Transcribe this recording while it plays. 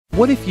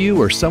What if you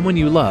or someone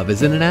you love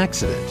is in an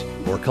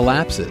accident, or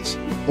collapses,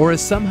 or is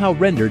somehow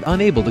rendered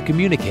unable to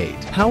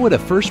communicate? How would a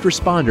first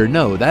responder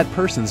know that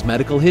person's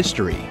medical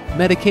history,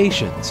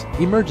 medications,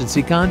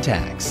 emergency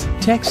contacts?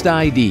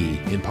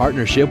 TextID, in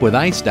partnership with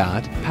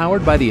ICE.dot,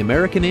 powered by the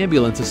American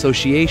Ambulance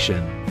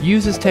Association,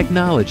 uses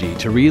technology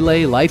to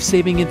relay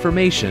life-saving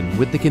information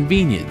with the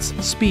convenience,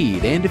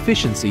 speed, and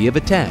efficiency of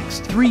a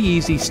text. 3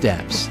 easy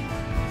steps.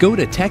 Go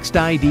to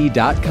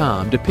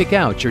TextID.com to pick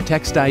out your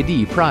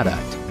TextID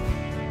product.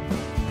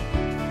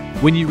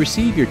 When you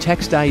receive your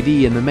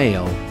TextID in the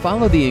mail,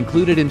 follow the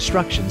included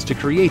instructions to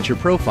create your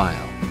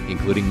profile,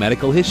 including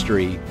medical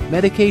history,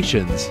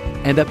 medications,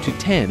 and up to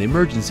 10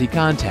 emergency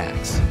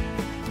contacts.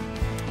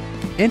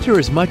 Enter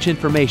as much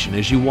information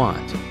as you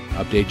want.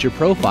 Update your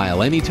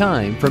profile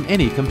anytime from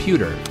any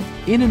computer.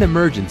 In an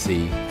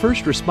emergency,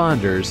 first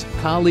responders,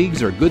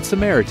 colleagues, or Good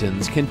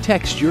Samaritans can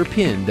text your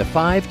PIN to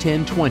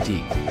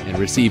 51020 and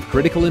receive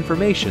critical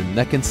information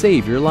that can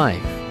save your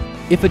life.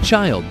 If a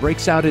child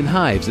breaks out in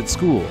hives at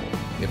school,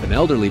 if an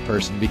elderly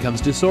person becomes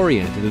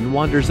disoriented and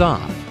wanders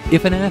off,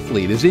 if an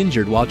athlete is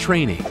injured while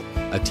training,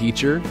 a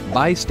teacher,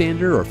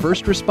 bystander, or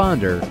first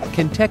responder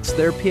can text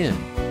their PIN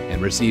and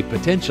receive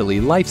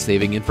potentially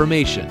life-saving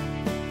information.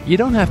 You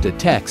don't have to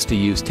text to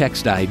use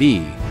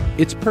TextID.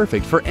 It's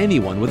perfect for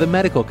anyone with a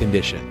medical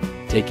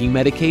condition, taking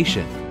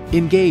medication,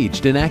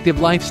 engaged in active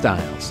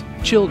lifestyles,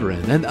 children,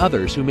 and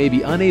others who may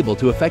be unable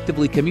to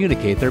effectively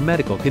communicate their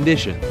medical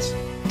conditions.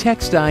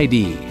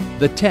 TextID,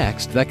 the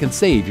text that can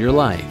save your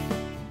life.